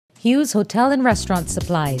Hews Hotel and Restaurant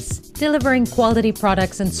Supplies, delivering quality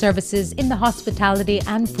products and services in the hospitality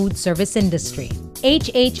and food service industry.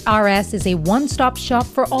 HHRS is a one-stop shop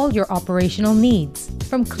for all your operational needs,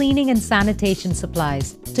 from cleaning and sanitation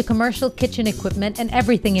supplies to commercial kitchen equipment and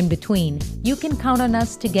everything in between. You can count on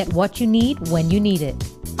us to get what you need when you need it.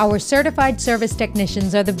 Our certified service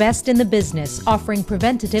technicians are the best in the business, offering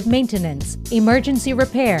preventative maintenance, emergency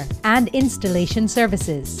repair, and installation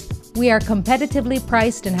services. We are competitively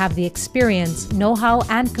priced and have the experience, know-how,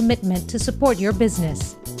 and commitment to support your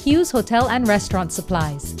business. Hews Hotel and Restaurant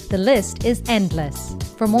Supplies. The list is endless.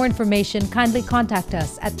 For more information, kindly contact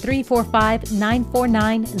us at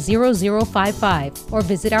 345-949-0055 or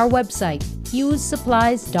visit our website,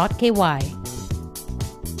 hewssupplies.ky.